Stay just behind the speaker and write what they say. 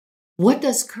What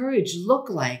does courage look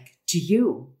like to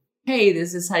you? Hey,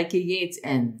 this is Heike Yates,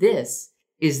 and this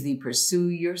is the Pursue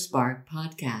Your Spark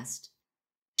podcast.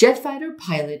 Jet fighter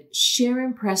pilot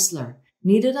Sharon Pressler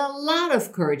needed a lot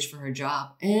of courage for her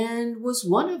job and was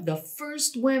one of the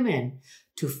first women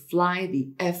to fly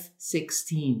the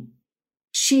F-16.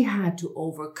 She had to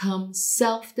overcome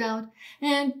self-doubt,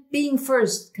 and being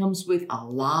first comes with a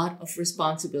lot of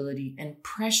responsibility and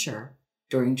pressure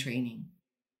during training.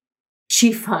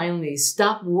 She finally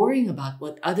stopped worrying about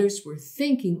what others were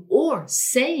thinking or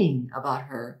saying about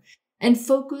her and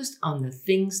focused on the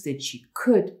things that she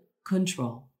could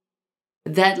control.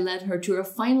 That led her to her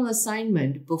final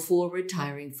assignment before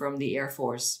retiring from the Air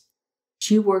Force.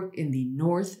 She worked in the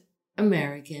North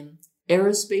American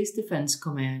Aerospace Defense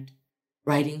Command,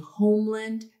 writing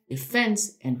homeland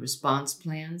defense and response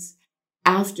plans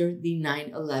after the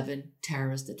 9/11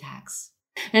 terrorist attacks.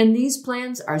 And these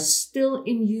plans are still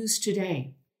in use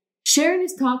today. Sharon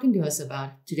is talking to us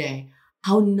about today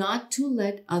how not to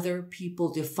let other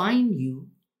people define you,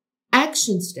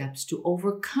 action steps to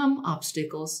overcome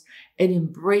obstacles, and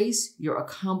embrace your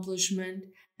accomplishment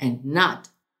and not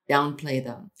downplay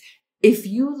them. If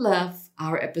you love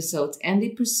our episodes and the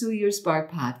Pursue Your Spark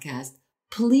podcast,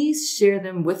 please share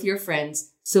them with your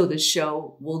friends so the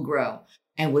show will grow.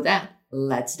 And with that,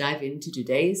 let's dive into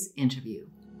today's interview.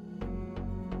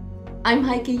 I'm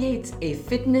Heike Yates, a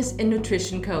fitness and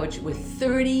nutrition coach with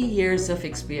 30 years of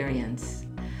experience.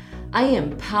 I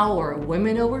empower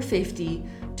women over 50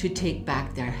 to take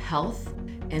back their health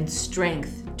and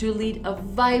strength to lead a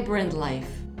vibrant life.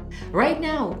 Right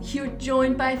now, you're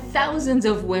joined by thousands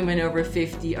of women over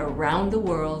 50 around the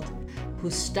world who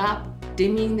stop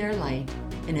dimming their light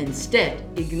and instead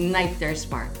ignite their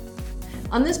spark.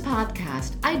 On this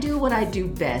podcast, I do what I do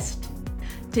best,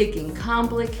 taking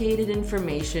complicated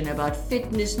information about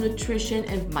fitness, nutrition,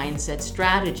 and mindset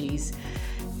strategies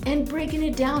and breaking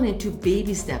it down into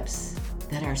baby steps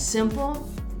that are simple,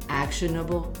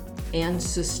 actionable, and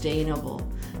sustainable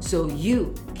so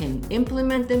you can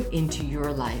implement them into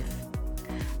your life.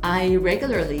 I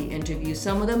regularly interview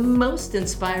some of the most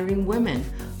inspiring women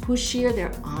who share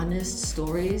their honest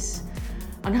stories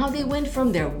on how they went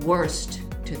from their worst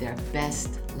to their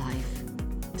best life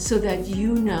so that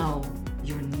you know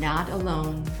you're not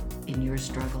alone in your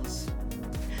struggles.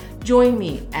 Join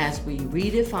me as we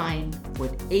redefine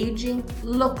what aging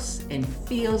looks and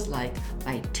feels like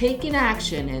by taking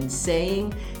action and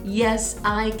saying, yes,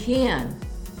 I can.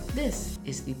 This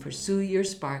is the Pursue Your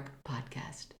Spark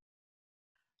podcast.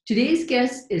 Today's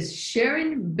guest is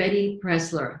Sharon Betty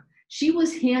Pressler. She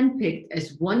was handpicked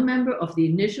as one member of the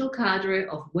initial cadre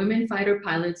of women fighter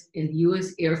pilots in the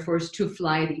U.S. Air Force to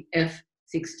fly the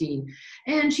F-16.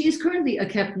 And she is currently a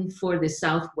captain for the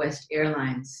Southwest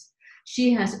Airlines.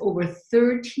 She has over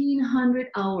 1,300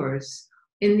 hours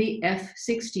in the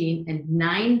F-16 and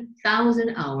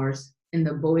 9,000 hours in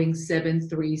the Boeing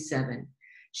 737.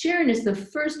 Sharon is the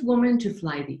first woman to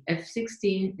fly the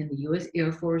F-16 in the U.S.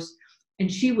 Air Force,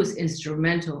 and she was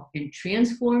instrumental in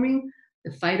transforming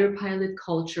the fighter pilot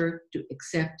culture to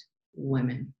accept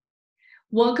women.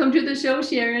 Welcome to the show,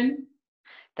 Sharon.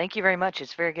 Thank you very much.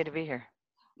 It's very good to be here.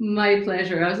 My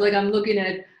pleasure. I'm looking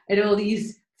at all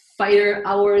these fighter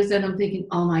hours and I'm thinking,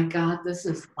 oh my God, this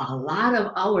is a lot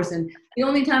of hours. And the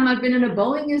only time I've been in a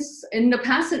Boeing is in the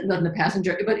passenger, not in the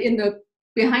passenger, but in the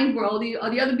behind where all the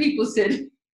other people sit.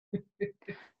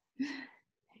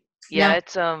 Yeah,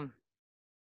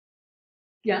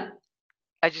 Yeah.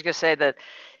 I was just gonna say that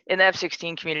in the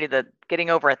F-16 community, that getting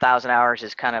over 1,000 hours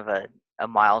is kind of a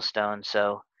milestone.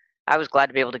 So I was glad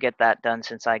to be able to get that done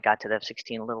since I got to the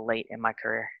F-16 a little late in my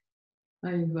career.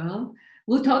 Well,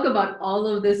 we'll talk about all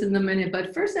of this in a minute,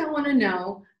 but first I want to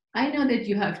know, I know that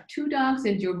you have 2 dogs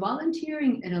and you're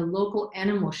volunteering in a local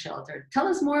animal shelter. Tell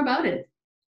us more about it.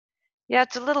 Yeah,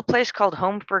 it's a little place called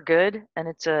Home for Good, and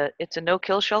it's a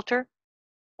no-kill shelter.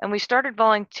 And we started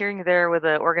volunteering there with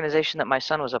an organization that my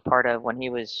son was a part of when he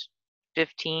was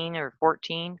 15 or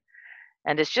 14.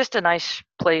 And it's just a nice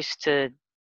place to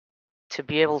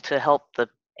be able to help the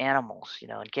animals,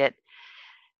 and get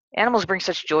animals bring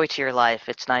such joy to your life.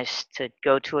 It's nice to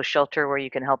go to a shelter where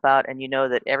you can help out and you know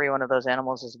that every one of those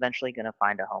animals is eventually going to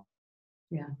find a home.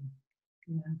 Yeah,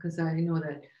 because I know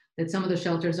that some of the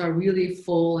shelters are really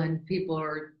full and people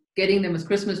are getting them as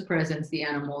Christmas presents, the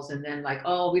animals, and then like,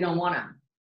 oh, we don't want them.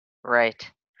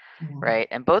 Right. Yeah. Right.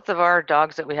 And both of our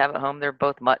dogs that we have at home, they're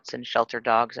both mutts and shelter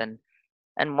dogs. And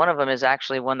one of them is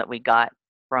actually one that we got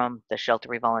from the shelter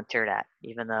we volunteered at,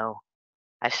 even though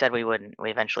I said we wouldn't. We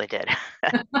eventually did.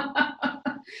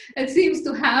 It seems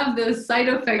to have the side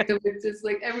effect of it. It's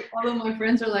like all of my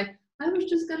friends are like, I was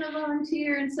just going to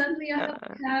volunteer and suddenly I have Uh,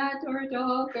 a cat or a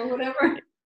dog or whatever.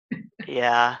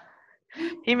 yeah.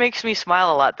 He makes me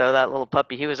smile a lot though, that little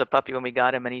puppy. He was a puppy when we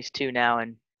got him and he's 2 now,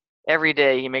 and every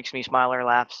day he makes me smile or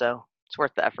laugh, so it's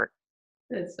worth the effort.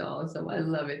 That's awesome. I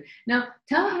love it. Now,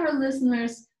 tell our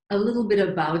listeners a little bit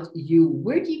about you.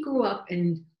 Where did you grow up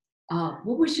and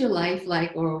what was your life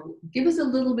like? Or give us a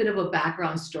little bit of a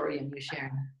background story on you,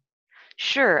 Sharon.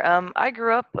 Sure. I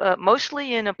grew up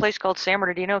mostly in a place called San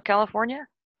Bernardino, California.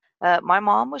 My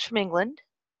mom was from England,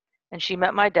 and she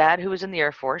met my dad, who was in the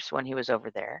Air Force when he was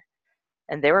over there.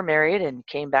 And they were married and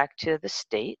came back to the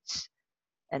States.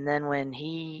 And then when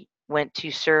he went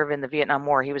to serve in the Vietnam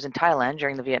War, he was in Thailand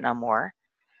during the Vietnam War.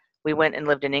 We went and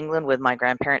lived in England with my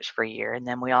grandparents for a year, and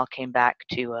then we all came back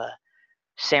to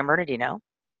San Bernardino.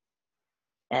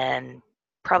 And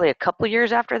probably a couple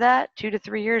years after that, 2 to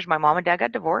 3 years, my mom and dad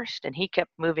got divorced, and he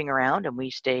kept moving around, and we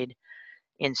stayed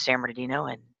in San Bernardino.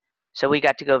 And so we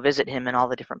got to go visit him in all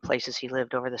the different places he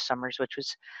lived over the summers,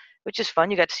 which is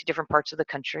fun. You got to see different parts of the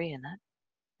country and that.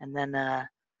 And then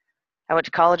I went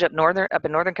to college up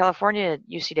in Northern California at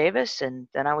UC Davis, and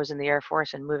then I was in the Air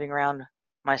Force and moving around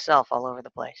myself all over the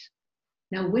place.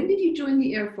 Now, when did you join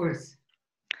the Air Force?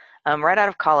 Right out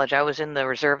of college, I was in the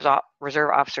Reserve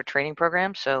Officer Training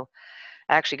Program, so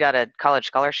I actually got a college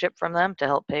scholarship from them to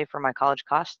help pay for my college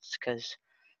costs because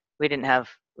we didn't have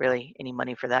really any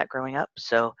money for that growing up.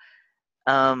 So,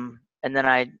 and then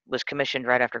I was commissioned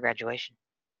right after graduation.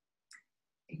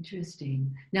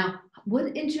 Interesting. Now,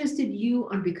 what interested you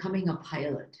on becoming a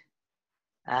pilot?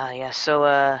 Yeah. So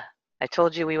I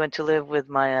told you we went to live with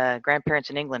my grandparents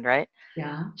in England, right?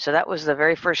 Yeah. So that was the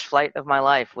very first flight of my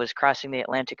life, was crossing the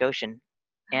Atlantic Ocean,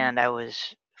 and I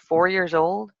was 4 years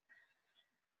old,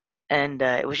 and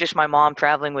it was just my mom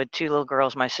traveling with 2 little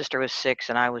girls. My sister was 6,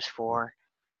 and I was 4.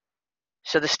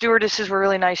 So the stewardesses were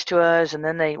really nice to us, and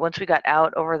then once we got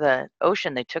out over the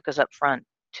ocean, they took us up front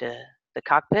to the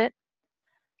cockpit,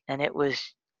 and it was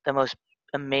the most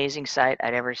amazing sight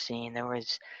I'd ever seen. There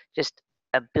was just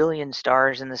a billion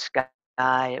stars in the sky.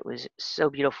 It was so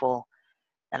beautiful.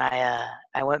 And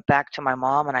I went back to my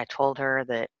mom and I told her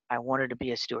that I wanted to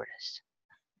be a stewardess.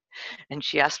 And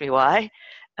she asked me why.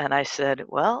 And I said,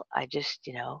 well, I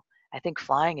think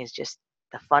flying is just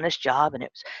the funnest job. And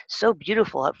it was so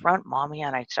beautiful up front, Mommy.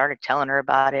 And I started telling her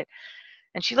about it.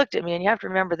 And she looked at me, and you have to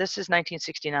remember, this is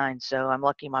 1969. So I'm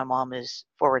lucky my mom is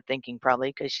forward thinking,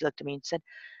 probably, because she looked at me and said,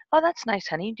 oh, that's nice,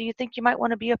 honey. Do you think you might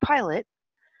want to be a pilot?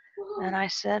 And I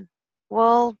said,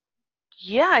 well,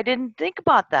 yeah, I didn't think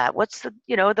about that. What's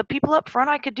the people up front,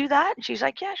 I could do that? And she's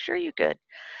like, yeah, sure you could.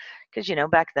 Because,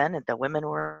 back then the women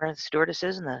were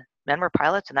stewardesses and the men were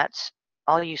pilots, and that's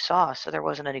all you saw. So there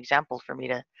wasn't an example for me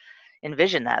to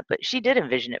envision that. But she did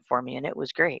envision it for me, and it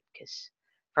was great because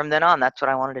from then on, that's what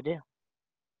I wanted to do.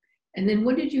 And then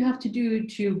what did you have to do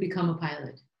to become a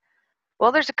pilot?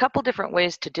 Well, there's a couple different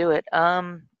ways to do it.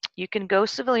 You can go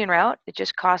civilian route. It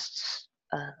just costs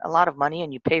a lot of money,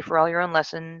 and you pay for all your own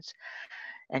lessons,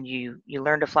 and you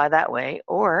learn to fly that way.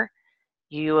 Or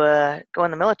you go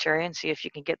in the military and see if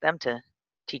you can get them to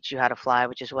teach you how to fly,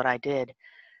 which is what I did.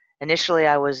 Initially,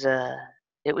 it was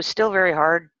still very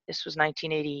hard. This was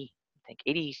 1980, I think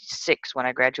 86 when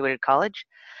I graduated college,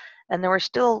 and there were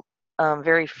still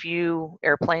very few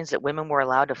airplanes that women were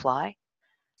allowed to fly.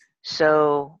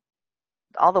 So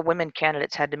all the women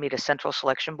candidates had to meet a central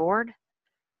selection board,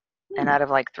 and out of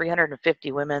like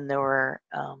 350 women, there were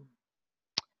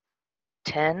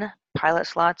 10 pilot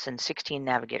slots and 16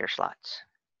 navigator slots.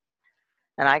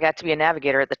 And I got to be a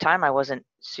navigator. At the time, I wasn't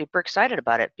super excited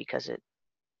about it because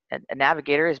a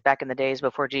navigator is, back in the days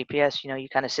before GPS, you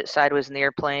kind of sit sideways in the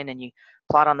airplane and you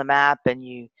plot on the map and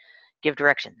you give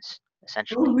directions,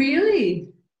 essentially. Oh,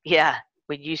 really? Yeah,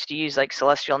 we used to use like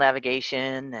celestial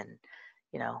navigation, and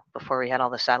before we had all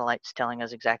the satellites telling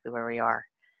us exactly where we are.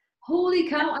 Holy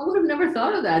cow, I would have never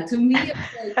thought of that. To me,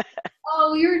 it's like,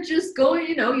 oh, you're just going,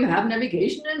 you have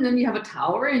navigation and then you have a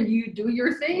tower and you do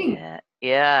your thing.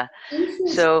 Yeah. Interesting.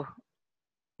 So,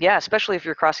 yeah, especially if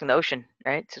you're crossing the ocean,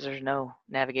 right? Because there's no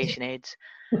navigation aids.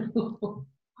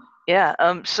 Yeah.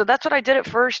 So that's what I did at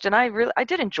first, and I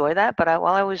did enjoy that. But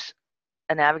while I was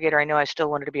a navigator, I knew I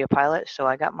still wanted to be a pilot, so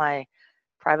I got my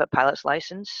private pilot's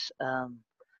license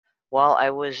while I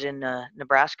was in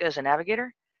Nebraska as a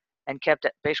navigator, and kept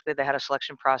it. Basically, they had a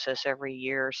selection process every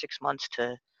year, 6 months,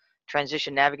 to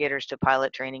transition navigators to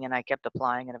pilot training, and I kept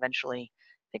applying, and eventually,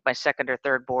 I think my second or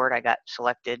third board, I got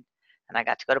selected, and I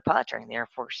got to go to pilot training in the Air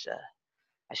Force.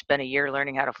 I spent a year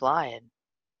learning how to fly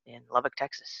in Lubbock,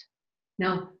 Texas.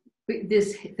 Now,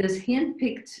 this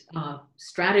handpicked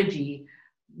strategy,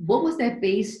 what was that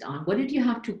based on? What did you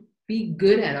have to be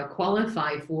good at or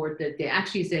qualify for that they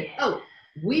actually said, oh,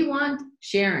 we want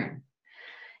Sharon?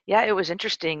 Yeah, it was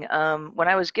interesting. When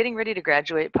I was getting ready to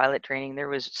graduate pilot training, there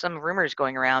was some rumors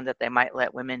going around that they might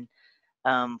let women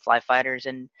fly fighters,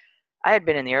 and I had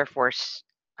been in the Air Force,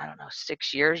 I don't know,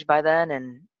 6 years by then,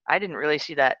 and I didn't really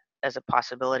see that as a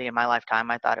possibility in my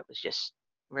lifetime. I thought it was just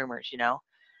rumors, you know.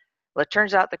 Well, it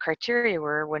turns out the criteria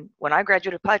were when I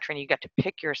graduated pilot training, you got to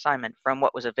pick your assignment from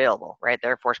what was available, right? The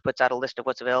Air Force puts out a list of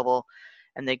what's available,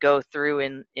 and they go through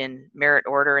in merit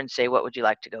order and say, what would you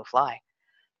like to go fly?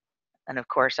 And of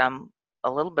course, I'm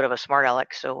a little bit of a smart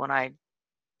aleck, so when I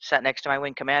sat next to my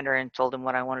wing commander and told him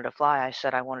what I wanted to fly, I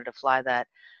said I wanted to fly that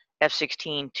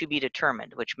F-16 to be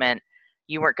determined, which meant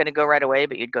you weren't going to go right away,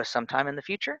 but you'd go sometime in the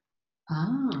future.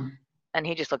 Ah. And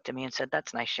he just looked at me and said,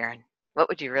 that's nice, Sharon. What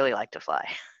would you really like to fly?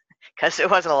 Because it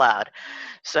wasn't allowed.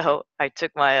 So I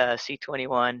took my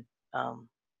C-21,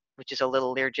 which is a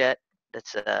little Learjet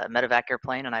that's a medevac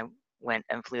airplane, and I went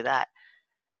and flew that.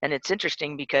 And it's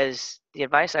interesting because the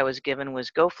advice I was given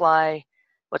was go fly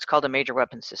what's called a major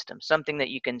weapons system, something that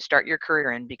you can start your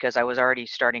career in, because I was already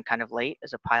starting kind of late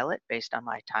as a pilot based on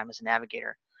my time as a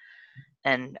navigator.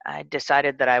 And I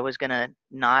decided that I was going to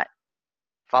not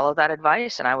follow that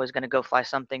advice, and I was going to go fly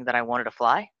something that I wanted to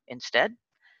fly instead.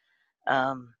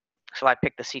 So I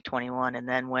picked the C-21, and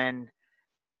then when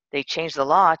they changed the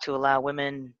law to allow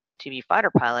women to be fighter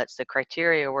pilots, the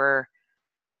criteria were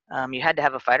you had to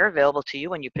have a fighter available to you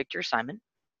when you picked your assignment,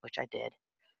 which I did.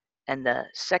 And the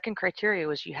second criteria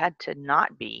was you had to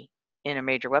not be in a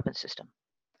major weapon system,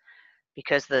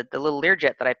 because the little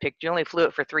Learjet that I picked, you only flew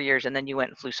it for 3 years, and then you went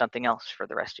and flew something else for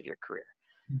the rest of your career.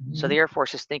 So the Air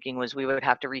Force's thinking was we would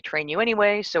have to retrain you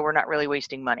anyway, so we're not really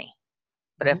wasting money.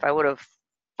 But if I would have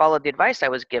followed the advice I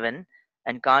was given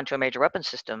and gone to a major weapon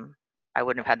system, I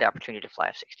wouldn't have had the opportunity to fly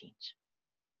F-16s.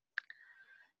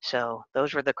 So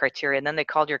those were the criteria. And then they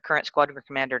called your current squadron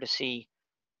commander to see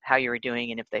how you were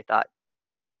doing and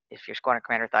if your squadron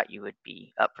commander thought you would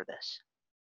be up for this.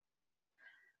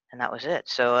 And that was it.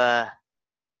 So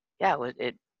yeah,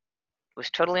 it was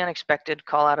totally unexpected,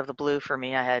 call out of the blue for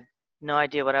me. I had no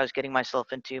idea what I was getting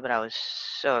myself into, but I was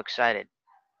so excited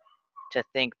to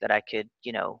think that I could,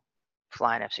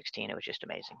 fly an F-16. It was just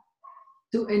amazing.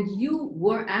 So, and you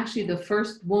were actually the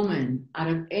first woman out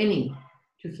of any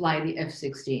to fly the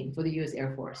F-16 for the U.S.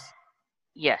 Air Force.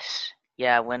 Yes.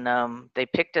 Yeah, when they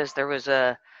picked us, there was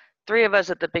three of us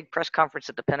at the big press conference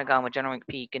at the Pentagon with General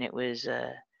McPeak, and it was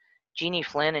Jeannie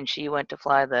Flynn, and she went to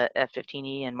fly the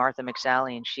F-15E, and Martha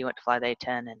McSally, and she went to fly the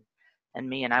A-10, and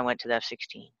me, and I went to the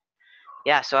F-16.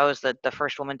 Yeah, so I was the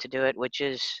first woman to do it, which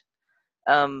is,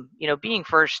 being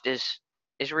first is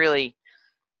really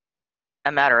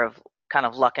a matter of kind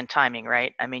of luck and timing,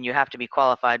 right? I mean, you have to be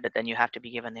qualified, but then you have to be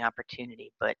given the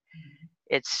opportunity. But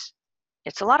it's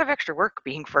a lot of extra work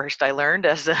being first. I learned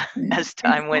as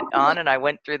time went on, and I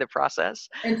went through the process.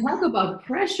 And talk about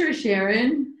pressure,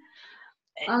 Sharon.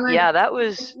 Yeah, that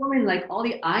was. Women, like all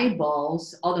the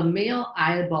eyeballs, all the male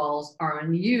eyeballs are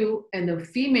on you, and the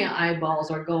female eyeballs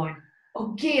are going,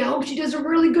 okay, I hope she does a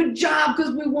really good job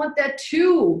because we want that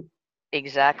too.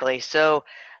 Exactly. So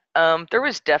there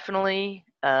was definitely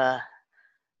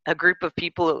a group of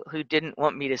people who didn't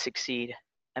want me to succeed.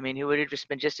 I mean, who would have just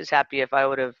been just as happy if I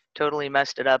would have totally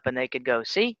messed it up, and they could go,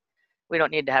 see, we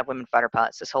don't need to have women fighter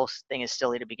pilots. This whole thing is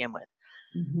silly to begin with.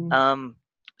 Mm-hmm.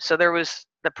 So there was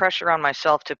the pressure on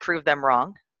myself to prove them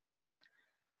wrong.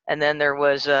 And then there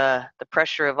was the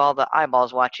pressure of all the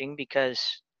eyeballs watching, because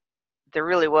there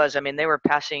really was, I mean, they were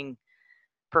passing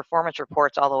performance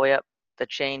reports all the way up the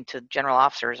chain to general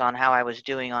officers on how I was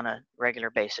doing on a regular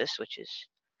basis, which is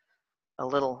a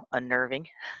little unnerving.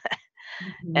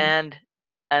 Mm-hmm.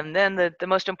 And then the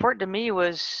most important to me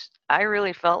was I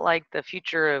really felt like the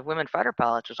future of women fighter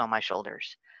pilots was on my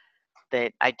shoulders.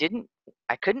 That I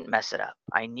couldn't mess it up.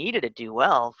 I needed to do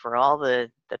well for all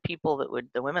the people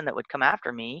the women that would come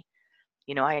after me.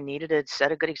 I needed to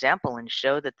set a good example and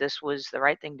show that this was the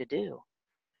right thing to do.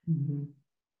 Mm-hmm.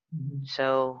 Mm-hmm.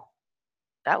 So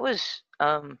that was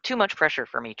too much pressure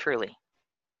for me, truly.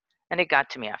 And it got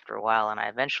to me after a while, and I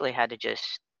eventually had to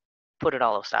just put it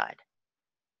all aside.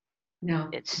 Now,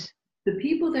 it's the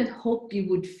people that hoped you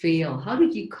would fail. How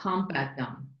did you combat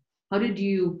them? How did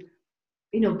you,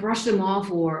 brush them off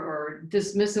or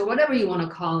dismiss or whatever you want to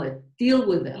call it? Deal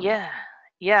with them.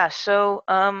 Yeah. So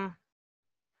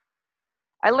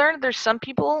I learned there's some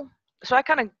people. So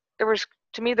there was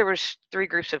three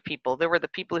groups of people. There were the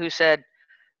people who said,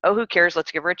 "Oh, who cares?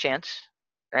 Let's give her a chance,"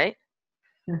 right?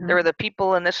 Mm-hmm. There were the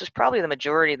people, and this was probably the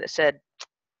majority, that said,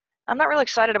 "I'm not really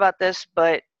excited about this,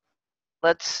 but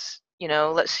let's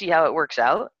see how it works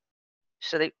out."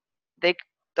 So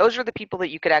those are the people that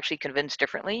you could actually convince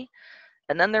differently.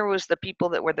 And then there was the people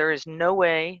that where there is no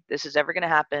way this is ever going to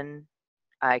happen.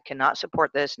 I cannot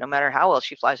support this no matter how well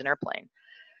she flies an airplane.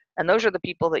 And those are the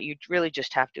people that you really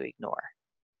just have to ignore.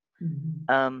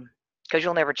 Because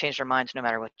you'll never change their minds no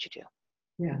matter what you do.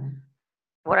 Yeah.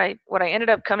 What I ended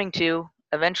up coming to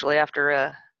eventually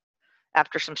after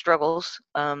some struggles,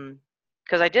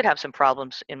 because I did have some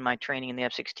problems in my training in the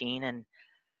F-16,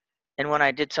 and when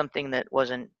I did something that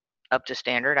wasn't up to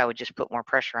standard, I would just put more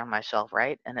pressure on myself,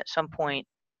 right? And at some point,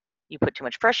 you put too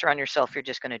much pressure on yourself, you're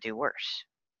just going to do worse.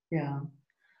 Yeah.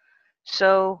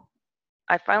 So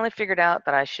I finally figured out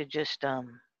that I should just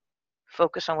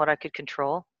focus on what I could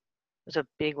control. It was a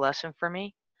big lesson for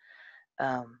me.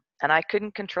 And I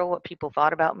couldn't control what people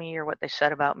thought about me or what they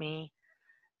said about me.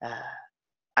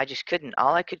 I just couldn't.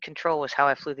 All I could control was how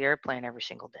I flew the airplane every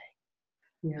single day.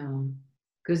 Yeah.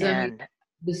 Because I mean, And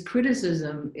this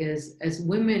criticism is, as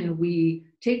women, we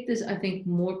take this, I think,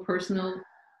 more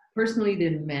personally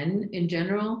than men in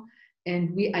general.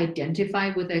 And we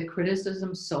identify with that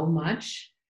criticism so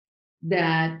much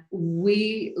that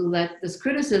we let this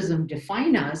criticism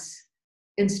define us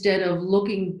instead of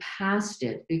looking past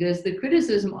it, because the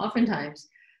criticism oftentimes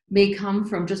may come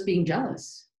from just being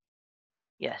jealous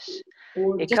yes,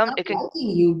 or it just not can. liking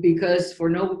you because for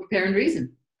no apparent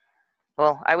reason.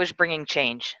 Well, I was bringing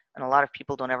change, and a lot of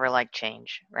people don't ever like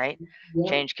change, right? Yep.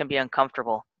 Change can be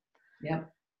uncomfortable. Yep.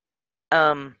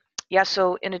 Yeah,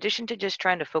 so in addition to just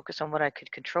trying to focus on what I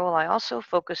could control, I also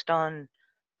focused on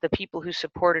the people who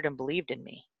supported and believed in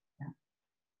me. Yeah.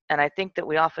 And I think that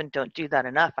we often don't do that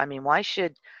enough. I mean, why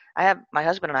should I have my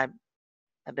husband and I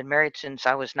have been married since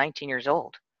I was 19 years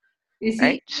old, Is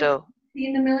right? So he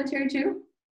in the military too?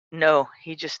 no,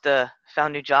 he just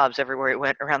found new jobs everywhere he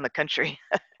went around the country.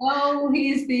 Oh,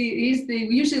 he's the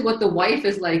usually what the wife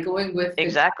is like going with the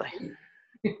Exactly.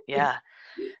 guy. Yeah.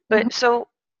 But so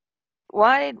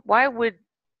why would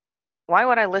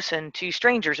I listen to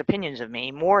strangers' opinions of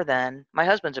me more than my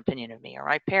husband's opinion of me or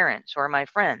my parents or my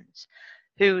friends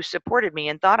who supported me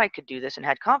and thought I could do this and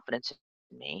had confidence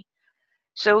in me?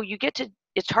 So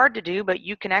it's hard to do, but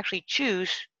you can actually choose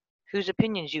whose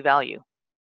opinions you value,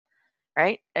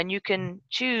 right? And you can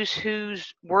choose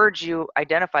whose words you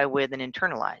identify with and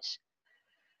internalize.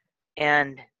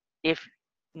 And if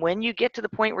when you get to the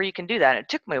point where you can do that, it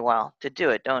took me a while to do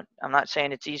it. I'm not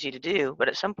saying it's easy to do, but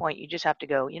at some point you just have to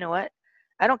go, you know what?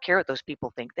 I don't care what those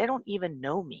people think. They don't even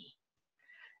know me.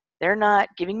 They're not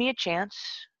giving me a chance.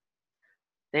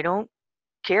 They don't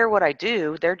care what I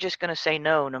do. They're just going to say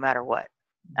no matter what.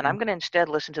 And I'm going to instead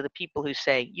listen to the people who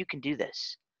say, you can do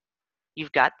this.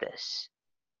 You've got this.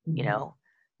 You know,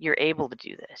 you're able to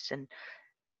do this.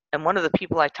 And one of the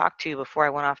people I talked to before I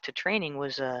went off to training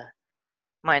was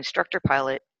my instructor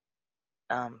pilot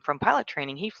from pilot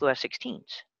training. He flew F-16s.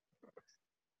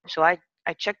 So I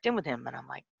checked in with him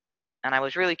and I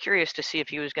was really curious to see if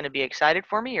he was going to be excited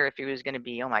for me or if he was going to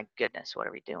be, oh my goodness, what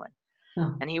are we doing?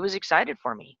 Oh. And he was excited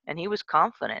for me and he was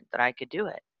confident that I could do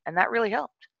it. And that really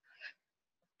helped.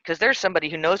 Because there's somebody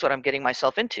who knows what I'm getting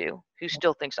myself into who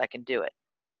still thinks I can do it.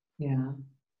 Yeah.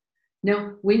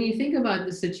 Now, when you think about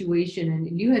the situation,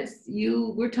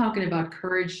 and we're talking about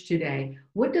courage today.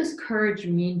 What does courage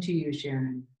mean to you,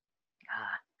 Sharon?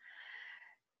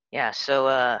 Yeah.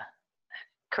 So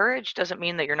courage doesn't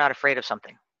mean that you're not afraid of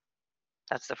something.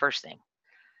 That's the first thing.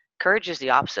 Courage is the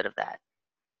opposite of that.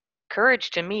 Courage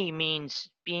to me means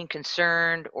being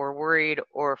concerned or worried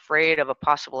or afraid of a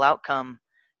possible outcome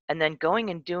and then going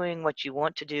and doing what you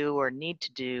want to do or need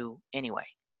to do anyway.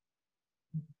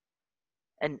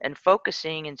 And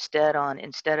focusing instead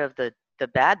of the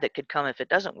bad that could come if it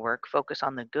doesn't work, focus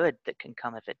on the good that can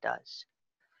come if it does.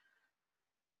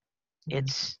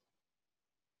 It's,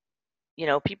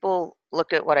 people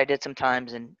look at what I did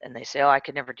sometimes and they say, oh, I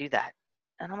could never do that.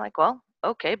 And I'm like, well,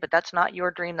 okay, but that's not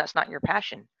your dream. That's not your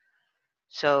passion.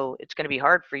 So it's going to be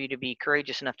hard for you to be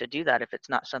courageous enough to do that if it's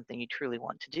not something you truly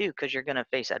want to do because you're going to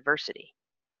face adversity.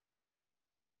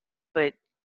 But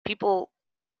people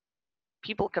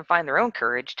can find their own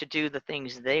courage to do the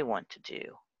things they want to do.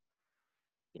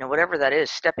 Whatever that is,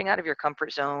 stepping out of your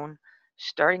comfort zone,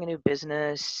 starting a new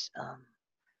business,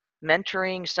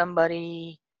 mentoring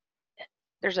somebody.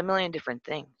 There's a million different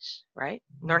things, right?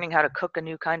 Learning how to cook a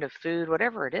new kind of food,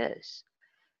 whatever it is.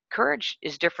 Courage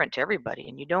is different to everybody.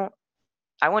 And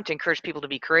I want to encourage people to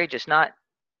be courageous, not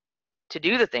to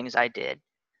do the things I did,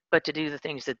 but to do the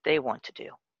things that they want to do.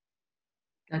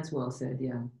 That's well said,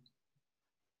 yeah.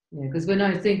 Yeah, because when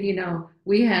I think,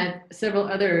 we had several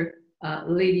other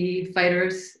lady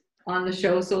fighters on the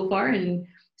show so far, and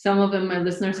some of them my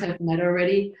listeners have met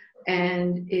already.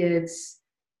 And I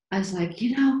was like,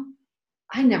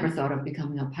 I never thought of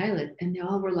becoming a pilot. And they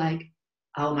all were like,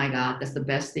 oh my God, that's the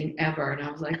best thing ever. And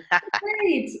I was like,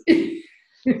 great.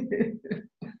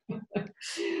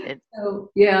 It,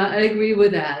 So yeah, I agree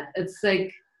with that. It's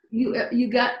like you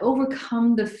got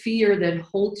overcome the fear that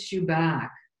holds you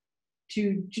back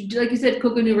to like you said,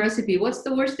 cook a new recipe. What's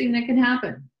the worst thing that can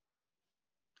happen?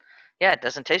 yeah, it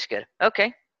doesn't taste good.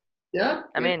 Okay. Yeah,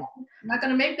 I you're mean, not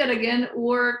going to make that again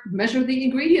or measure the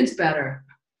ingredients better.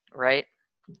 right.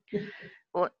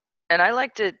 Well, and I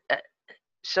like to,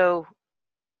 so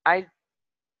I,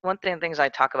 one thing, things I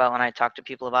talk about when I talk to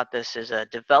people about this is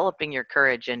developing your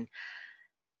courage.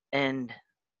 And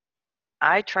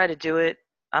I try to do it.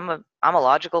 I'm a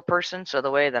logical person. So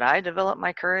the way that I develop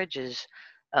my courage is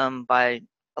by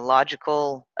a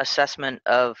logical assessment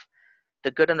of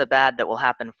the good and the bad that will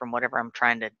happen from whatever I'm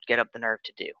trying to get up the nerve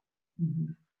to do.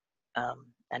 Mhm.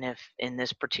 And if in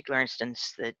this particular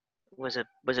instance that was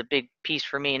a big piece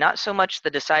for me, not so much the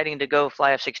deciding to go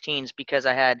fly F-16s because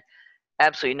I had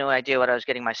absolutely no idea what I was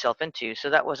getting myself into, so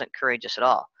that wasn't courageous at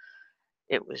all.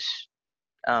 It was,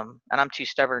 and I'm too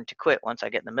stubborn to quit once I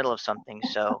get in the middle of something.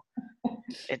 So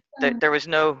there was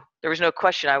no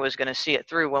question I was going to see it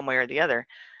through one way or the other.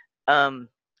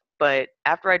 But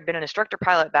after I'd been an instructor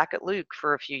pilot back at Luke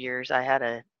for a few years, I had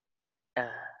a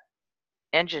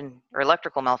engine or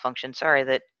electrical malfunction, sorry,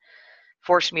 that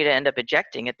forced me to end up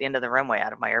ejecting at the end of the runway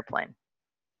out of my airplane.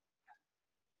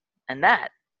 And that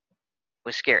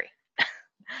was scary.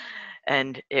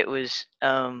 And it was,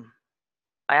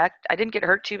 I didn't get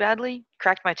hurt too badly,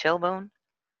 cracked my tailbone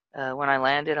when I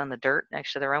landed on the dirt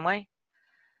next to the runway.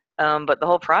 But the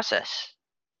whole process,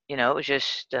 it was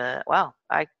just, wow,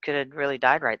 I could have really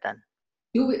died right then.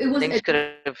 It was Things at could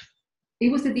have,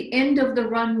 it was at the end of the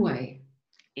runway.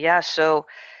 yeah, so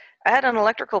I had an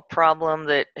electrical problem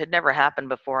that had never happened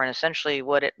before. And essentially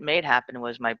what it made happen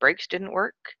was my brakes didn't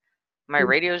work, my Ooh.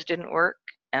 radios didn't work,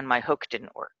 and my hook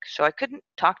didn't work. So I couldn't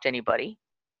talk to anybody.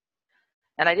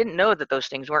 And I didn't know that those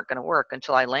things weren't going to work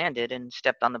until I landed and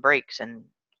stepped on the brakes, and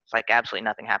it's like absolutely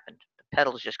nothing happened. The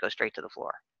pedals just go straight to the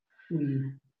floor.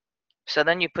 Mm. So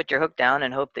then you put your hook down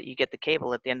and hope that you get the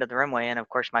cable at the end of the runway. And of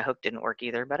course, my hook didn't work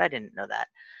either, but I didn't know that.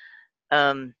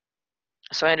 Um,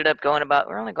 so I ended up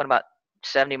we're only going about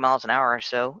 70 miles an hour or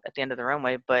so at the end of the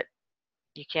runway, but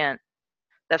you can't,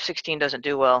 the F-16 doesn't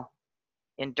do well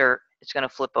in dirt. It's going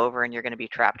to flip over and you're going to be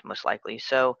trapped most likely.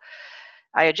 So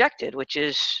I ejected, which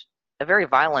is a very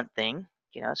violent thing.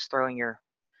 It's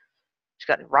it's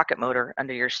got a rocket motor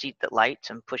under your seat that lights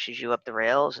and pushes you up the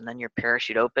rails, and then your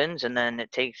parachute opens, and then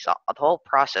the whole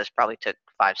process probably took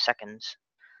 5 seconds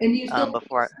And you still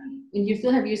before and you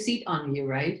still have your seat on you,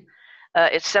 right?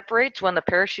 it separates when the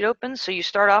parachute opens. So you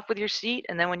start off with your seat,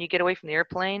 and then when you get away from the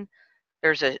airplane,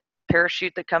 there's a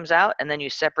parachute that comes out, and then you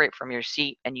separate from your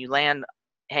seat and you land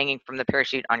hanging from the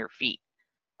parachute on your feet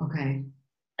Okay.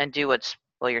 and do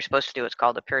you're supposed to do what's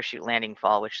called a parachute landing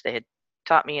fall, which they had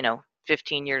taught me,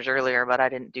 15 years earlier, but I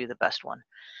didn't do the best one.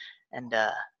 And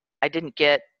I didn't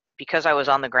get, because I was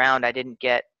on the ground, I didn't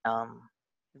get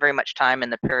very much time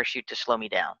in the parachute to slow me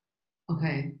down.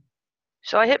 Okay.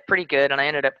 So I hit pretty good, and I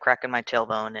ended up cracking my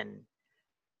tailbone.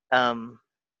 And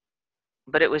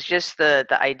but it was just the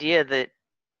idea that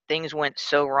things went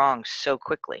so wrong so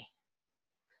quickly,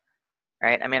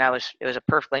 right? I mean, it was a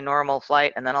perfectly normal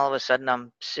flight, and then all of a sudden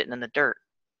I'm sitting in the dirt,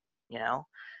 you know.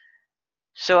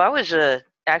 So I was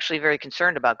actually very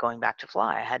concerned about going back to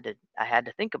fly. I had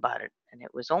to think about it, and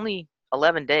it was only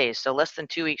 11 days, so less than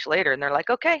 2 weeks later, and they're like,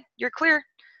 "Okay, you're clear."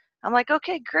 I'm like,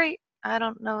 "Okay, great." I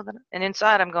don't know that, and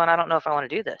inside I'm going, "I don't know if I want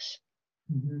to do this."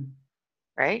 Mhm.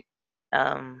 Right?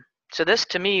 So this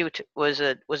to me was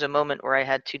a moment where I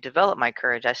had to develop my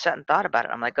courage. I sat and thought about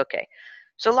it. I'm like, okay,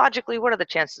 so logically, what are the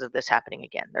chances of this happening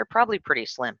again? They're probably pretty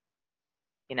slim.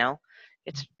 You know,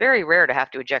 it's very rare to have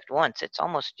to eject once. It's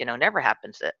almost never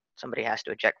happens that somebody has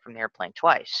to eject from the airplane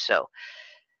twice. So,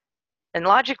 and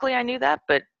logically, I knew that,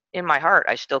 but in my heart,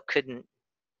 I still couldn't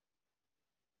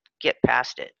get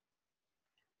past it.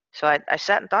 So I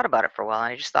sat and thought about it for a while,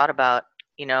 and I just thought about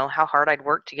how hard I'd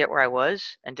worked to get where I was,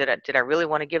 and did I really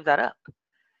want to give that up?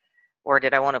 Or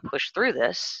did I want to push through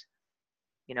this,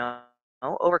 you know,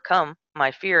 overcome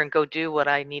my fear and go do what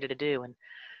I needed to do?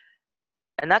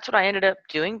 And that's what I ended up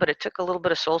doing, but it took a little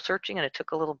bit of soul searching, and it took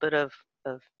a little bit of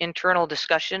internal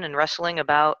discussion and wrestling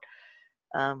about,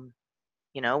 um,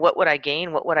 what would I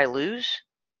gain? What would I lose?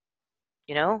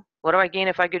 What do I gain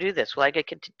if I go do this? Will I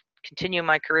get continue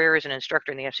my career as an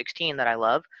instructor in the F-16 that I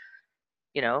love?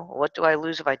 What do I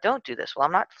lose if I don't do this? Well,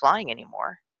 I'm not flying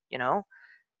anymore, and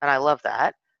I love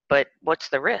that. But what's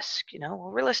the risk? Well,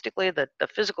 realistically, the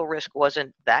physical risk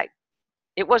wasn't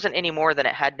any more than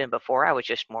it had been before. I was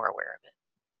just more aware of it.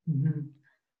 Mhm.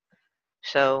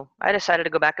 So I decided to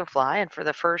go back and fly, and for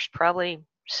the first probably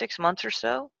 6 months or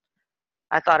so,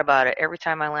 I thought about it every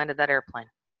time I landed that airplane.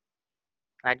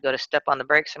 I'd go to step on the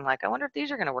brakes, and I'm like, I wonder if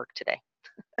these are going to work today.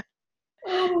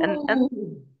 And Oh,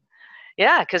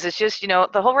 yeah, because it's just,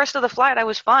 the whole rest of the flight I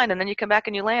was fine, and then you come back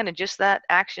and you land, and just that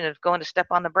action of going to step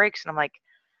on the brakes, and I'm like,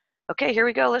 okay, here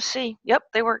we go, let's see. Yep,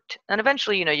 they worked. And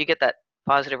eventually, you get that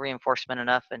positive reinforcement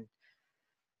enough,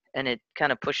 and it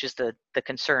kind of pushes the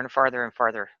concern farther and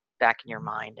farther back in your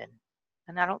mind,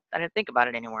 and I didn't think about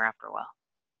it anymore after a while.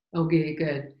 okay,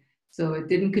 good. So it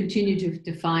didn't continue to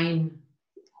define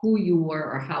who you were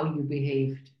or how you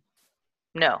behaved.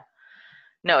 No,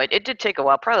 no, it did take a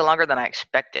while, probably longer than I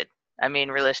expected. I mean,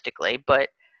 realistically, but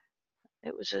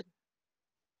it was a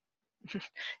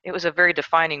it was a very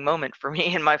defining moment for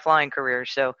me in my flying career.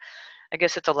 So I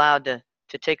guess it's allowed to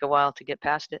take a while to get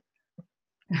past it.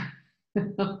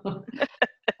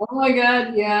 Oh my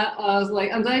God, yeah. I was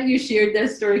like, I'm glad you shared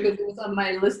that story because it was on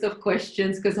my list of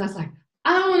questions because I was like,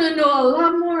 I want to know a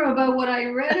lot more about what I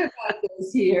read about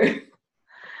this here.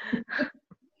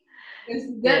 That's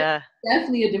Yeah,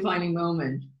 definitely a defining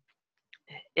moment.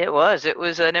 it was.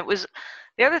 And it was.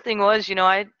 The other thing was,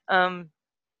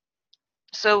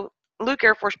 so Luke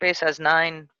Air Force Base has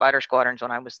 9 fighter squadrons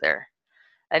when I was there,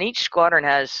 and each squadron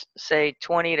has, say,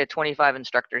 20 to 25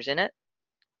 instructors in it,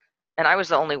 and I was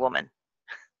the only woman.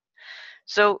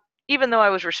 So even though I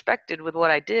was respected with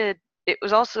what I did, it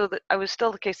was also that I was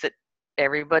still the case that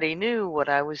everybody knew what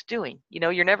I was doing.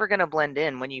 You're never going to blend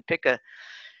in when you pick a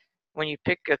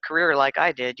career like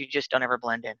I did. You just don't ever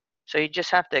blend in. So you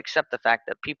just have to accept the fact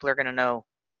that people are going to know,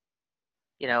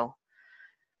 you know,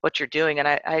 what you're doing. And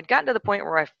I had gotten to the point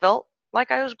where I felt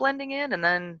like I was blending in, and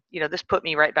then this put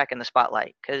me right back in the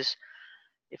spotlight because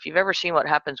if you've ever seen what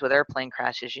happens with airplane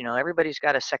crashes, everybody's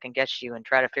got to second guess you and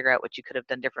try to figure out what you could have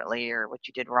done differently or what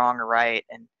you did wrong or right.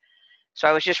 And so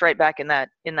I was just right back in that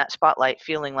spotlight,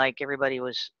 feeling like everybody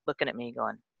was looking at me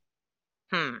going,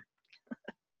 "Hmm."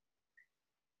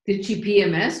 Did she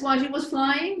PMS while she was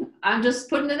flying? I'm just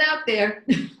putting it out there.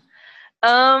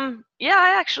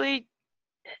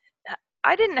 Yeah,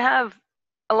 I didn't have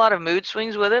a lot of mood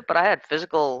swings with it, but I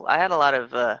had a lot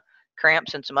of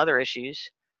cramps and some other issues,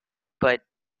 but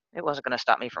it wasn't going to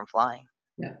stop me from flying.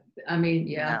 Yeah, I mean,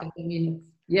 yeah, No. I mean,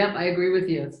 yeah, I agree with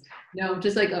you. No,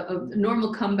 just like a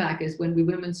normal comeback is when we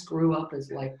women screw up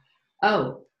is like,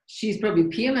 oh, she's probably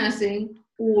PMSing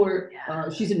or Yeah.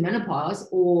 she's in menopause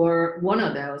or one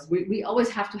of those. We always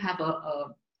have to have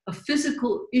a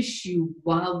physical issue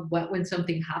while when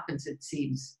something happens, it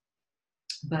seems.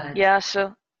 But Yeah,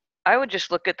 so I would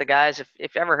just look at the guys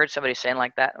if you ever heard somebody saying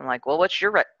like that. I'm like, well, what's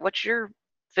your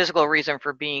physical reason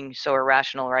for being so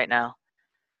irrational right now?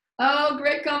 oh,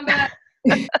 great comeback.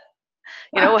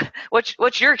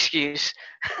 What's your excuse?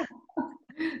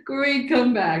 Great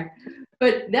comeback.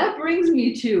 But that brings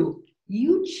me to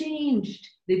you changed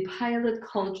the pilot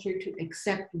culture to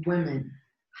accept women.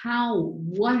 How?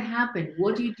 What happened?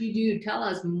 What did you do? Tell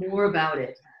us more about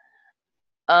it.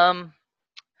 Um,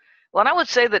 well, and I would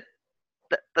say that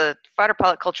the fighter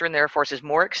pilot culture in the Air Force is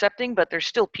more accepting, but there's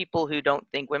still people who don't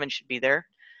think women should be there.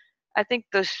 I think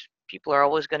those people are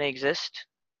always going to exist,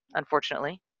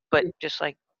 unfortunately. But just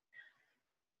like,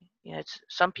 it's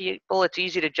some people, it's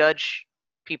easy to judge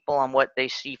people on what they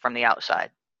see from the outside,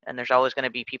 and there's always going to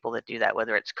be people that do that,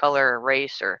 whether it's color or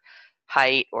race or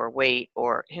height or weight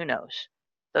or who knows.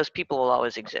 Those people will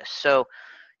always exist. So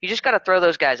you just got to throw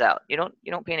those guys out. You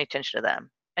don't pay any attention to them,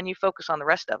 and you focus on the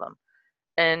rest of them.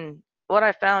 And what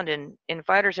I found in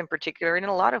fighters in particular, and in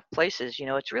a lot of places,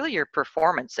 it's really your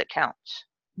performance that counts.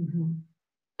 Mhm.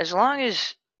 As long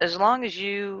as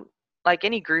you, like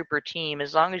any group or team,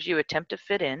 as long as you attempt to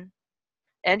fit in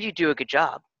and you do a good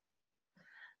job,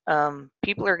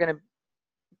 people are going to,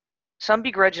 some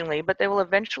begrudgingly, but they will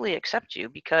eventually accept you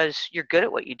because you're good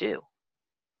at what you do,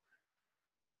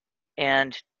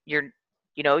 and you're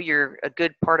a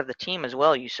good part of the team as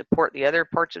well. You support the other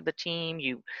parts of the team.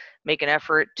 You make an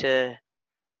effort to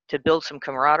build some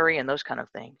camaraderie and those kind of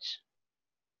things.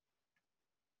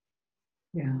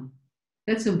 Yeah,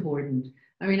 that's important.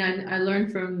 I mean, I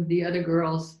learned from the other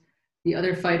girls, the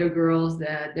other fighter girls,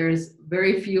 that there's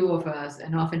very few of us,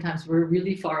 and oftentimes we're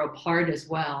really far apart as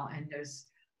well. And there's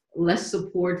less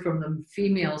support from the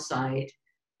female side.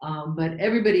 But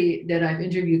everybody that I've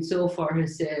interviewed so far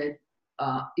has said,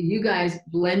 you guys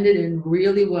blended in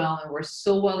really well and were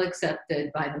so well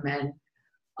accepted by the men.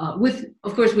 With,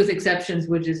 of course, with exceptions,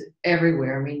 which is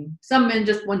everywhere. I mean, some men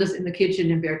just want us in the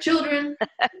kitchen and bear children.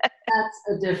 That's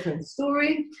a different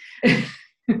story.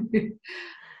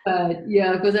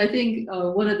 Yeah, because I think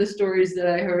one of the stories that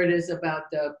I heard is about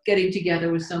getting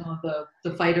together with some of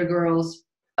the fighter girls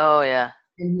Oh yeah.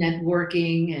 and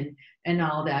networking and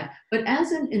all that. But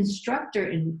as an instructor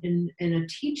and a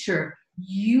teacher,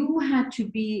 you had to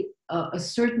be a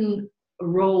certain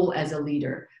role as a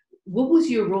leader. What was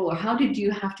your role, or how did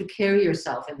you have to carry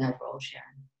yourself in that role, Sharon?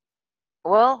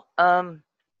 Well,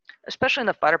 especially in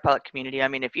the fighter pilot community, I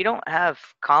mean, if you don't have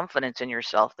confidence in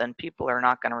yourself, then people are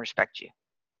not going to respect you,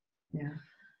 Yeah.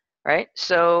 right?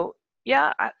 So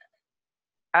yeah,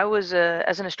 I was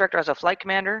as an instructor, I was a flight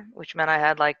commander, which meant I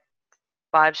had like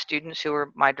 5 students who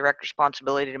were my direct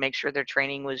responsibility to make sure their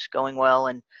training was going well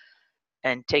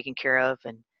and taken care of.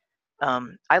 And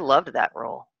I loved that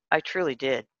role. I truly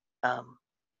did. Um,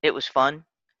 it was fun.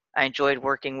 I enjoyed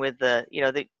working with they're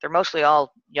mostly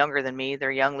all younger than me.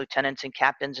 They're young lieutenants and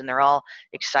captains, and they're all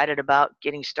excited about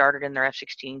getting started in their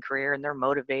F-16 career, and they're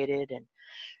motivated.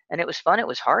 And it was fun. It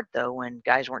was hard though when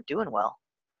guys weren't doing well,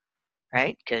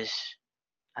 right? Because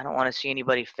I don't want to see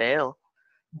anybody fail.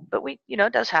 But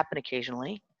it does happen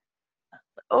occasionally.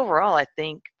 Overall, I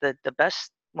think that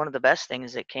one of the best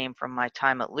things that came from my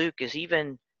time at Luke is,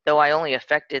 even though I only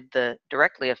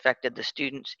directly affected the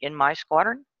students in my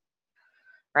squadron,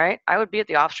 right? I would be at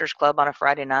the officers club on a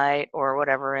Friday night or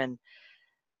whatever, and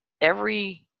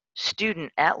every student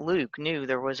at Luke knew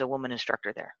there was a woman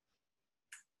instructor there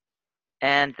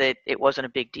and that it wasn't a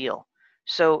big deal.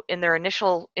 So in their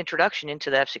initial introduction into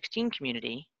the F-16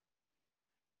 community,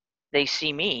 they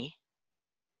see me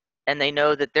and they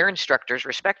know that their instructors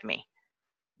respect me.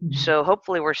 Mhm. So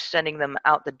hopefully we're sending them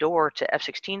out the door to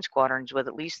F-16 squadrons with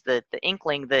at least the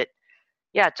inkling that,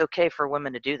 yeah, it's okay for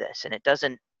women to do this, and it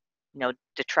doesn't,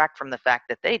 detract from the fact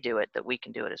that they do it, that we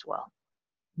can do it as well.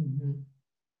 Mhm.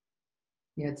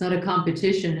 Yeah, it's not a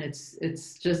competition.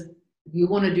 It's just you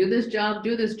want to do this job,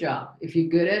 do this job. If you're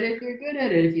good at it, you're good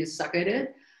at it. If you suck at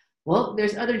it, well,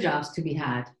 there's other jobs to be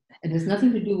had, and it's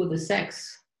nothing to do with the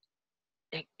sex.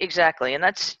 Exactly, and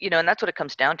that's what it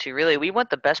comes down to. Really, we want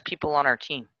the best people on our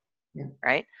team, Yeah.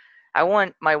 right? I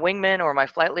want my wingman or my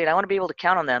flight lead. I want to be able to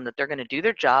count on them, that they're going to do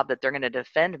their job, that they're going to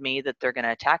defend me, that they're going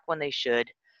to attack when they should,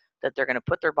 that they're going to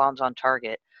put their bombs on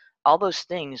target. All those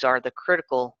things are the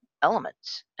critical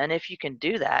elements. And if you can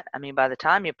do that, I mean, by the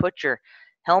time you put your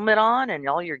helmet on and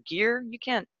all your gear, you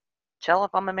can't tell if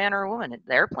I'm a man or a woman.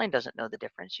 The airplane doesn't know the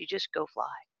difference. You just go fly.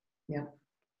 Yeah.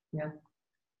 Yeah.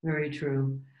 Very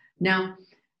true. Now,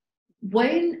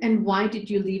 when and why did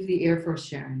you leave the Air Force,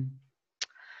 Sharon?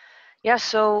 Yeah,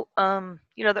 so the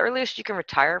earliest you can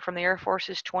retire from the Air Force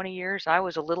is 20 years. I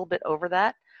was a little bit over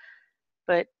that,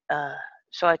 but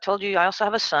so I told you I also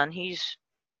have a son. He's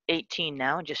 18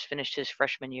 now and just finished his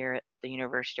freshman year at the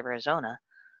University of Arizona.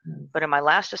 But in my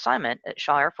last assignment at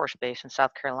Shaw Air Force Base in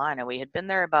South Carolina, we had been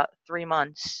there about 3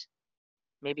 months,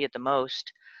 maybe at the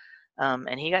most,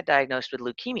 and he got diagnosed with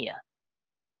leukemia.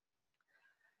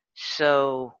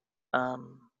 So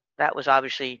that was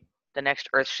obviously the next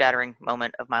earth-shattering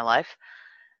moment of my life.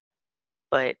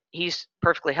 But he's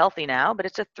perfectly healthy now, but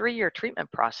it's a 3-year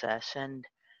treatment process, and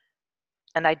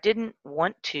I didn't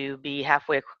want to be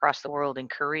halfway across the world in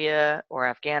Korea or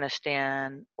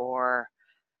Afghanistan or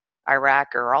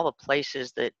Iraq or all the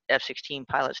places that F-16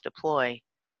 pilots deploy,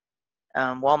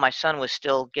 while my son was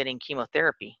still getting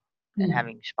chemotherapy and Mm.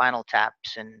 having spinal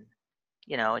taps. And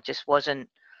it just wasn't,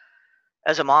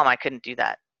 as a mom, I couldn't do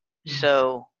that. Yeah.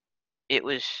 So it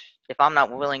was, if I'm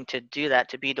not willing to do that,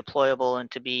 to be deployable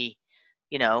and to be,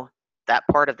 you know, that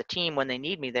part of the team when they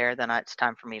need me there, then it's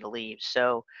time for me to leave.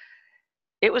 So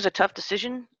it was a tough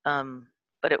decision,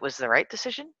 but it was the right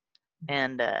decision,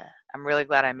 and I'm really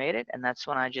glad I made it. And that's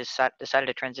when I just decided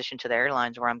to transition to the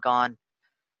airlines, where I'm gone,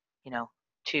 you know,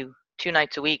 two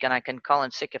nights a week, and I can call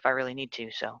in sick if I really need to.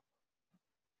 So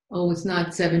Oh, it's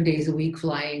not 7 days a week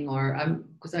flying, or I'm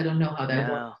because I don't know how that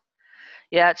works. no,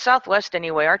 yeah, at Southwest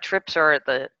anyway, our trips are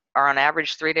on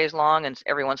average 3 days long, and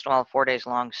every once in a while 4 days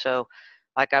long. So,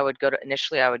 like I would go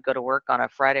to work on a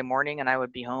Friday morning, and I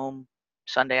would be home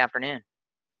Sunday afternoon.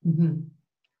 Mhm.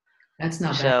 That's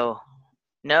not bad. So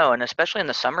no, and especially in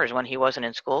the summers when he wasn't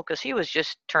in school, because he was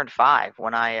just turned 5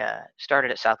 when I started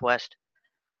at Southwest.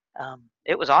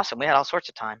 It was awesome. We had all sorts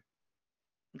of time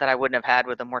that I wouldn't have had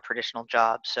with a more traditional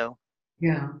job. So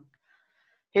Yeah.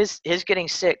 his getting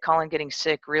sick, Colin getting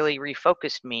sick, really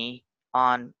refocused me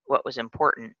on what was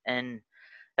important. And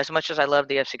as much as I loved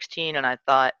the F-16 and I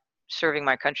thought serving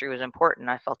my country was important,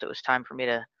 I felt it was time for me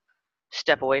to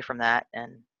step away from that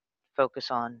and focus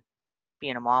on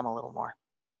being a mom a little more.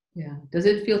 Yeah. Does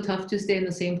it feel tough to stay in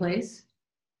the same place?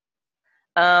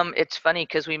 It's funny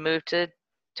because we moved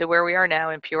to where we are now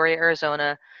in Peoria,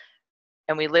 Arizona,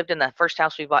 And we lived in the first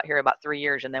house we bought here about 3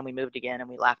 years, and then we moved again, and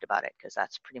we laughed about it because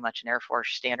that's pretty much an Air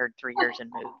Force standard, 3 years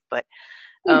and move. But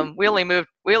we only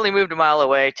moved a mile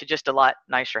away to just a lot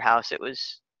nicer house. It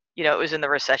was, it was in the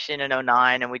recession in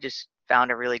 '09, and we just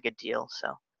found a really good deal.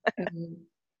 So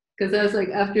because I was like,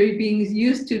 after being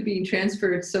used to being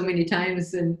transferred so many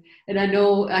times, and I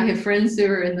know I have friends who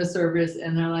are in the service,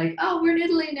 and they're like, oh, we're in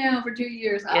Italy now for 2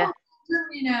 years. Yeah. Oh,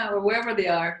 Germany now, or wherever they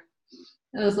are.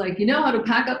 I was like, you know how to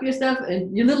pack up your stuff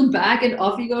and your little bag, and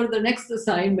off you go to the next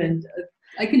assignment.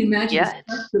 I can imagine Yeah,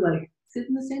 it's to like sit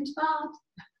in the same spot.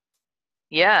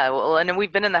 yeah. Well, and then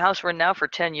we've been in the house we're in now for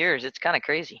 10 years. It's kind of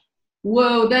crazy.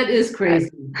 Whoa, that is crazy.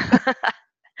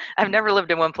 I've never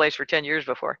lived in one place for 10 years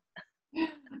before.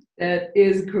 That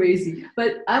is crazy.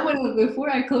 But I want to, before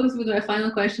I close with my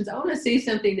final questions, I want to say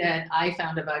something that I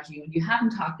found about you. You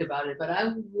haven't talked about it, but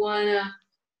I want to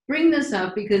bring this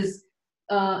up because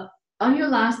on your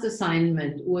last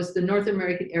assignment was the North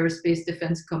American Aerospace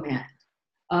Defense Command.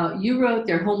 You wrote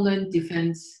their Homeland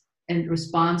Defense and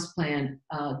Response Plan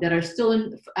that are still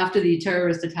in after the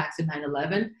terrorist attacks in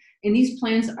 9/11, and these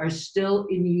plans are still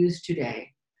in use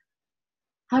today.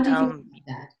 How do you feel about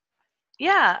that?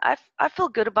 Yeah, I feel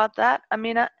good about that. I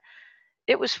mean,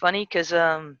 it was funny because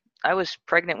I was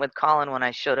pregnant with Colin when I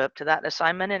showed up to that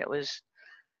assignment, and it was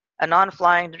a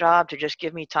non-flying job to just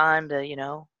give me time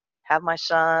to, have my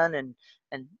son and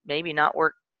maybe not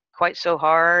work quite so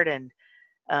hard. And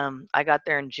I got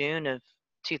there in June of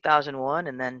 2001,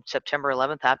 and then September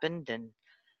 11th happened, and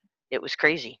it was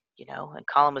crazy. And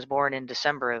Colin was born in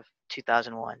December of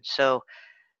 2001, so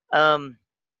um,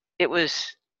 it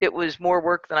was more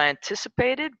work than I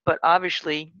anticipated, but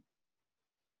obviously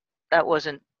that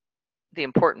wasn't the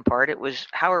important part. It was,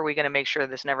 how are we going to make sure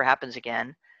this never happens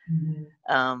again?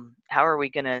 Mm-hmm. How are we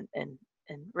going to, and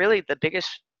really the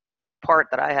biggest part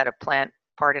that I had a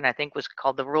part in, I think, was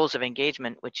called the rules of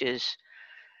engagement, which is,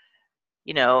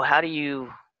 how do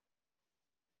you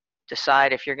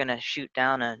decide if you're going to shoot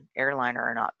down an airliner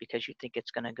or not because you think it's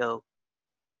going to go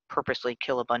purposely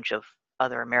kill a bunch of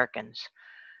other Americans.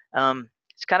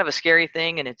 It's kind of a scary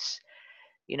thing, and it's,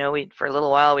 for a little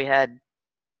while we had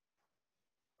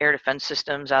air defense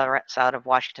systems out of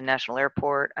Washington National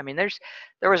Airport. I mean,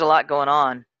 there was a lot going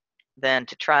on then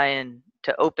to try and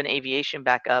to open aviation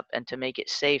back up and to make it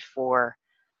safe for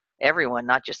everyone,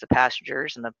 not just the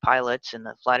passengers and the pilots and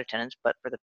the flight attendants, but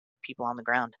for the people on the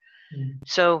ground. Mm-hmm.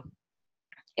 So,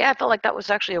 yeah, I felt like that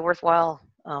was actually a worthwhile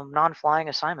non-flying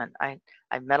assignment. I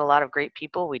met a lot of great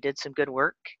people. We did some good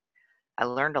work. I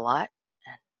learned a lot.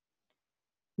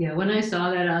 Yeah, when I saw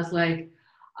that, I was like,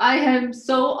 I am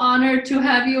so honored to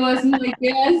have you as my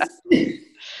guest.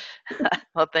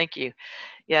 Well, thank you.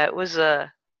 Yeah, it was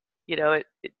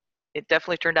it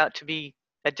definitely turned out to be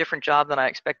a different job than I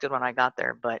expected when I got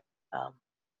there, but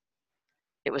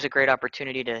it was a great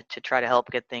opportunity to try to help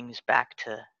get things back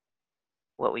to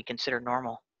what we consider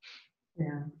normal.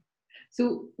 Yeah.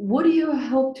 So what do you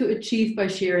hope to achieve by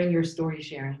sharing your story,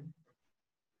 Sharon?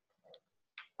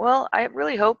 Well, I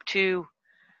really hope to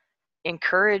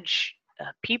encourage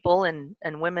people and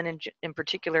women in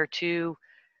particular to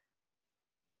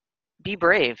be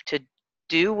brave, to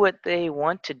do what they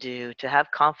want to do, to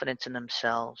have confidence in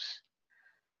themselves.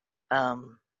 I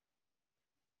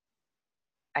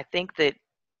think that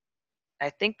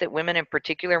women in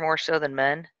particular, more so than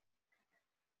men,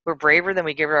 we're braver than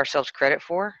we give ourselves credit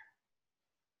for.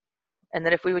 And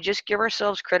that if we would just give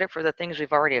ourselves credit for the things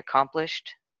we've already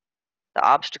accomplished, the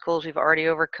obstacles we've already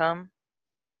overcome,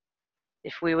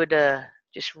 if we would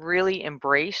just really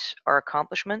embrace our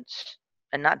accomplishments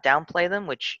and not downplay them,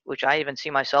 which I even see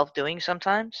myself doing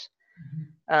sometimes,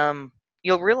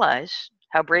 you'll realize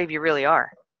how brave you really are.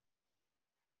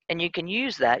 And you can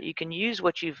use that. You can use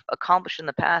what you've accomplished in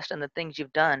the past and the things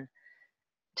you've done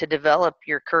to develop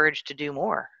your courage to do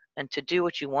more and to do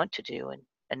what you want to do,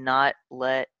 and not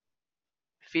let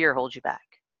fear hold you back.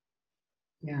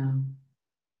 Yeah.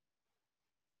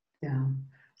 Yeah.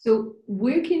 So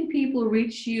where can people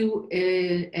reach you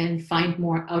and find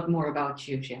out more about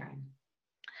you, Sharon?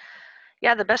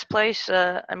 Yeah, the best place.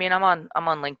 I mean, I'm on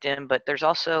LinkedIn, but there's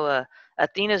also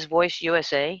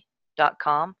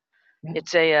AthenasVoiceUSA.com.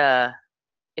 Yeah.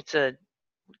 It's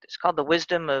called the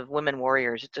Wisdom of Women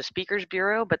Warriors. It's a speakers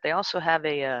bureau, but they also have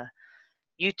a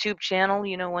YouTube channel.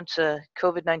 Once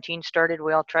COVID-19 started,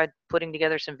 we all tried putting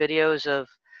together some videos of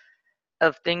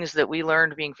things that we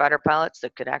learned being fighter pilots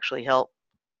that could actually help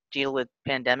deal with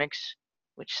pandemics,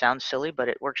 which sounds silly, but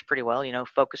it works pretty well.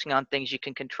 Focusing on things you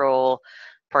can control,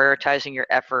 prioritizing your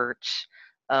efforts,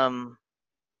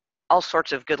 all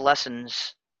sorts of good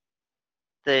lessons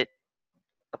that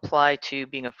apply to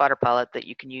being a fighter pilot that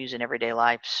you can use in everyday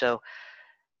life. So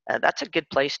that's a good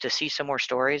place to see some more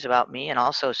stories about me and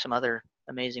also some other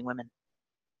amazing women.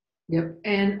 Yep.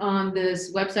 And on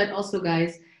this website also,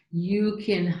 guys, you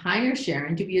can hire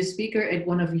Sharon to be a speaker at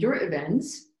one of your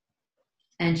events.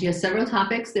 And she has several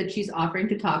topics that she's offering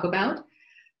to talk about,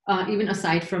 even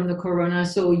aside from the corona.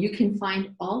 So you can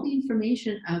find all the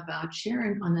information about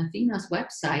Sharon on Athena's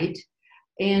website.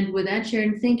 And with that,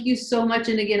 Sharon, thank you so much.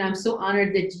 And again, I'm so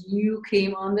honored that you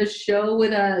came on the show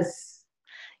with us.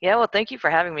 Yeah, well, thank you for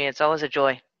having me. It's always a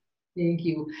joy. Thank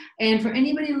you. And for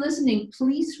anybody listening,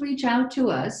 please reach out to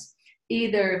us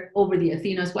either over the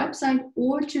Athena's website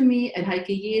or to me at Heike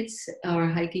Yates or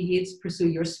Heike Yates Pursue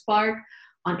Your Spark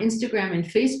on Instagram and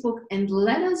Facebook, and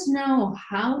let us know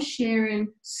how Sharon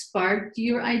sparked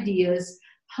your ideas,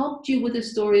 helped you with the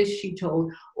stories she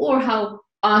told, or how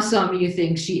awesome you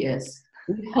think she is.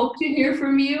 We hope to hear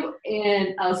from you,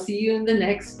 and I'll see you in the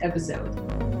next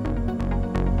episode.